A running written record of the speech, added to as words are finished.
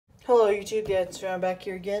Hello YouTube, I'm back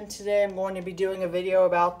here again. Today I'm going to be doing a video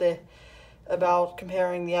about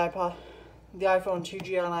comparing the iPhone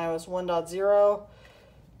 2G on iOS 1.0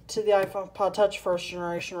 to the iPod Touch first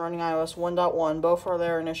generation running iOS 1.1. Both are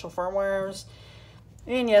their initial firmwares.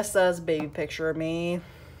 And yes, that's a baby picture of me.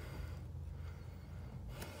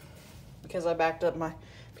 Because I have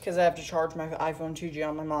to charge my iPhone 2G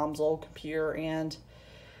on my mom's old computer, and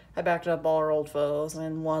I backed up all her old photos,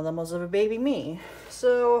 and one of them was of a baby me.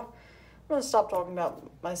 So I'm going to stop talking about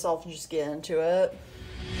myself and just get into it.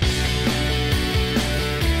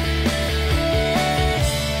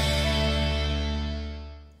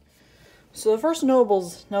 So the first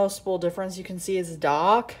noticeable difference you can see is the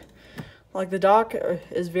dock. Like, the dock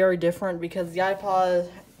is very different because the iPod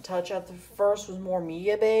Touch at the first was more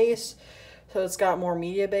media-based. So it's got more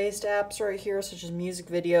media-based apps right here, such as music,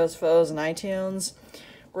 videos, photos, and iTunes.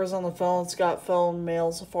 Whereas on the phone, it's got phone,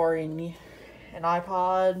 mail, Safari, and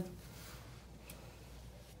iPod.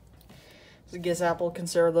 So I guess Apple would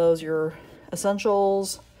consider those your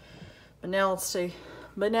essentials. But now as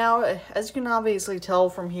you can obviously tell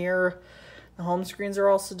from here, the home screens are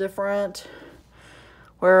also different.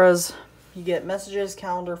 Whereas you get messages,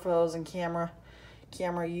 calendar, photos, and camera,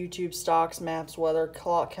 YouTube, stocks, maps, weather,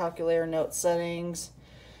 clock, calculator, note settings,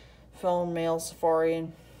 phone, mail, Safari,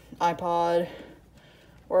 and iPod.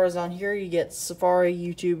 Whereas on here you get Safari,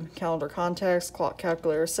 YouTube, calendar, contacts, clock,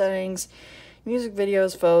 calculator, settings, music,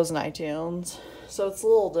 videos, photos, and iTunes. So it's a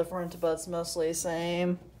little different, but it's mostly the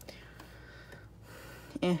same.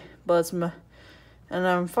 And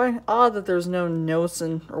I'm finding odd that there's no notes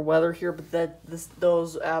or weather here, but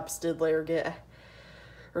those apps did later get,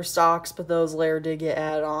 or stocks, but those later did get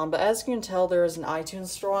added on. But as you can tell, there is an iTunes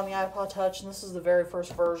store on the iPod Touch, and this is the very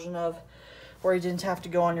first version of where you didn't have to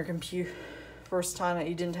go on your computer. First time that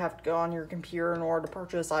you didn't have to go on your computer in order to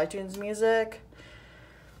purchase iTunes music.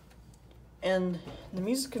 And the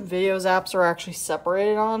music and videos apps are actually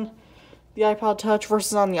separated on the iPod Touch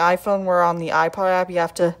versus on the iPhone, where on the iPod app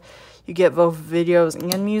you get both videos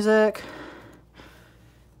and music.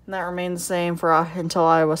 And that remained the same until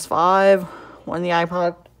iOS 5, when the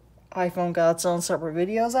iPhone got its own separate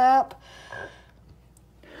videos app.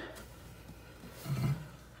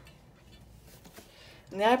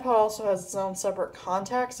 And the iPod also has its own separate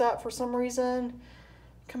contacts app for some reason,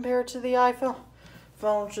 compared to the iPhone,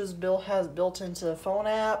 which has built into the phone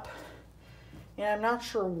app. And I'm not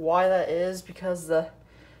sure why that is, because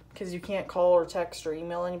you can't call or text or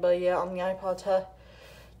email anybody yet on the iPod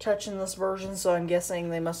Touch in this version, so I'm guessing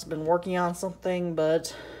they must have been working on something.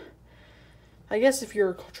 But I guess if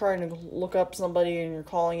you're trying to look up somebody and you're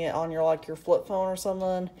calling it on your flip phone or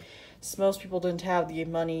something, since most people didn't have the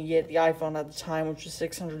money to get the iPhone at the time, which was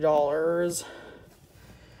 $600.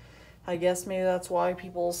 I guess maybe that's why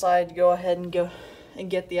people decided to go ahead and get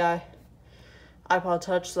the iPod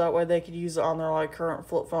Touch, so that way they could use it on their current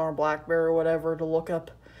flip phone or BlackBerry or whatever to look up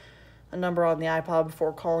a number on the iPod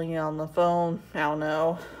before calling it on the phone. I don't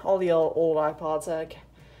know. All the old iPods had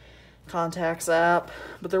contacts app,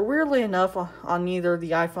 but they're weirdly enough on neither the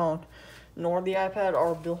iPhone nor the iPad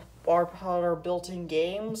are built-in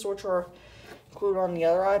games, which are included on the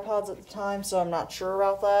other iPods at the time, so I'm not sure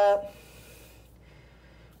about that.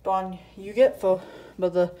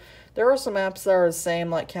 But there are some apps that are the same,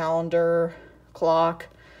 like calendar, clock,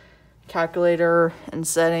 calculator, and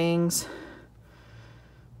settings.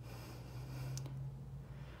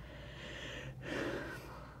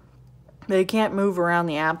 They can't move around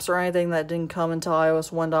the apps or anything. That didn't come until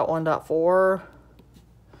iOS 1.1.4.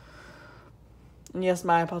 And yes,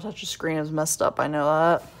 my iPod Touch's screen is messed up, I know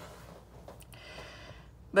that.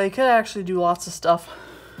 But you could actually do lots of stuff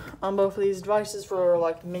on both of these devices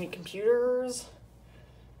for mini computers.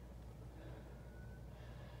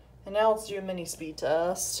 And now let's do a mini speed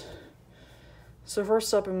test. So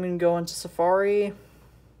first up, I'm going to go into Safari.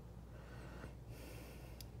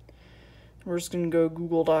 We're just going to go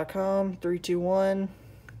google.com, 3, 2, 1.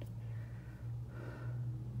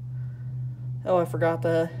 Oh, I forgot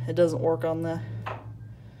that it doesn't work on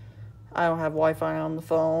I don't have Wi-Fi on the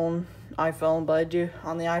iPhone, but I do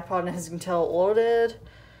on the iPod, and as you can tell, it loaded.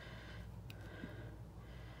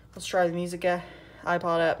 Let's try the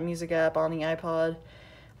iPod app, music app on the iPod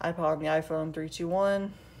on the iPhone, 3, 2,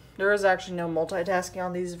 1. There is actually no multitasking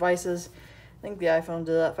on these devices. I think the iPhone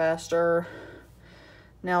did that faster.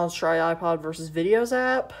 Now let's try iPod versus videos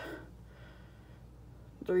app.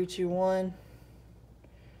 3, 2, 1.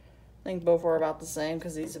 I think both are about the same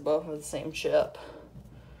because these are both of the same chip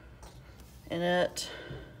in it.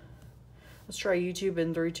 Let's try YouTube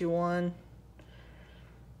in 3, 2, 1.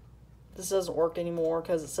 This doesn't work anymore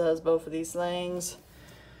because it says both of these things.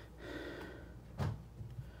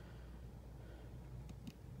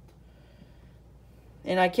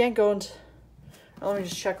 And I can't go into, let me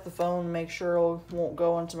just check the phone and make sure it won't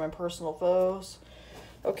go into my personal photos.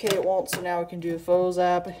 Okay, it won't, so now we can do the Photos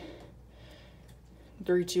app.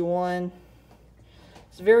 3, 2, 1.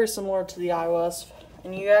 It's very similar to the iOS,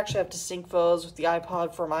 and you actually have to sync photos with the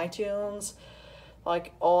iPod from iTunes.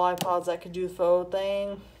 Like all iPods that can do the photo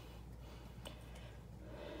thing.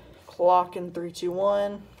 Clock in 3, 2,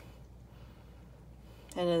 1.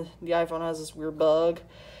 And then the iPhone has this weird bug.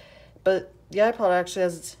 But the iPod actually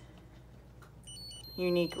has its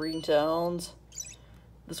unique ringtones.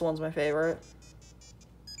 This one's my favorite.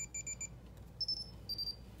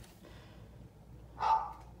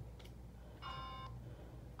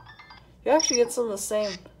 You actually get some of the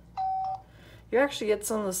same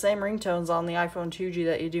ringtones on the iPhone 2G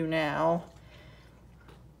that you do now.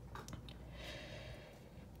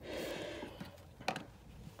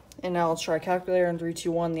 And now let's try calculator in 3,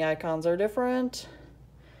 2, 1. The icons are different.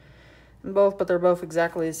 But they're both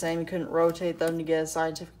exactly the same. You couldn't rotate them to get a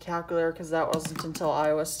scientific calculator because that wasn't until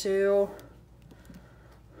iOS 2.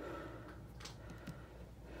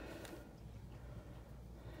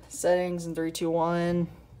 Settings in 3, 2, 1.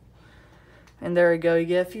 And there you go. You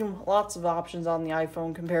get lots of options on the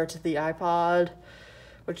iPhone compared to the iPod,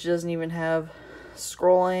 which doesn't even have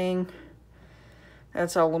scrolling.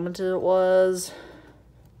 That's how limited it was.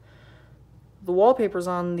 The wallpapers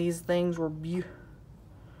on these things were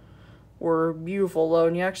beautiful though,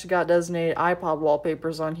 and you actually got designated iPod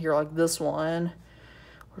wallpapers on here like this one,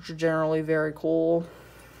 which are generally very cool.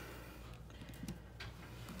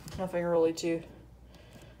 Nothing really too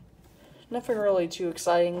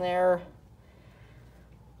exciting there.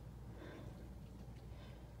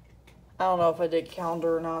 I don't know if I did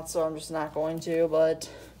calendar or not, so I'm just not going to, but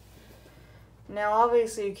now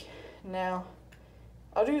obviously I'll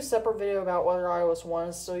do a separate video about whether iOS 1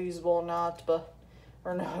 is still usable or not,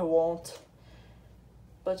 or no, I won't.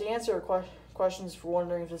 But to answer your questions, if you're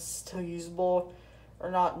wondering if it's still usable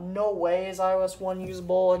or not, no way is iOS 1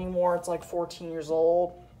 usable anymore. It's like 14 years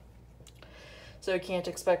old. So you can't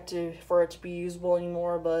expect for it to be usable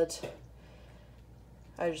anymore, but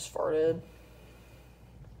I just farted.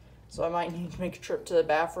 So I might need to make a trip to the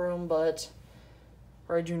bathroom, or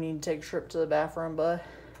I do need to take a trip to the bathroom, but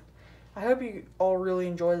I hope you all really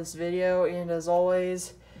enjoyed this video, and as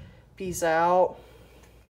always, peace out.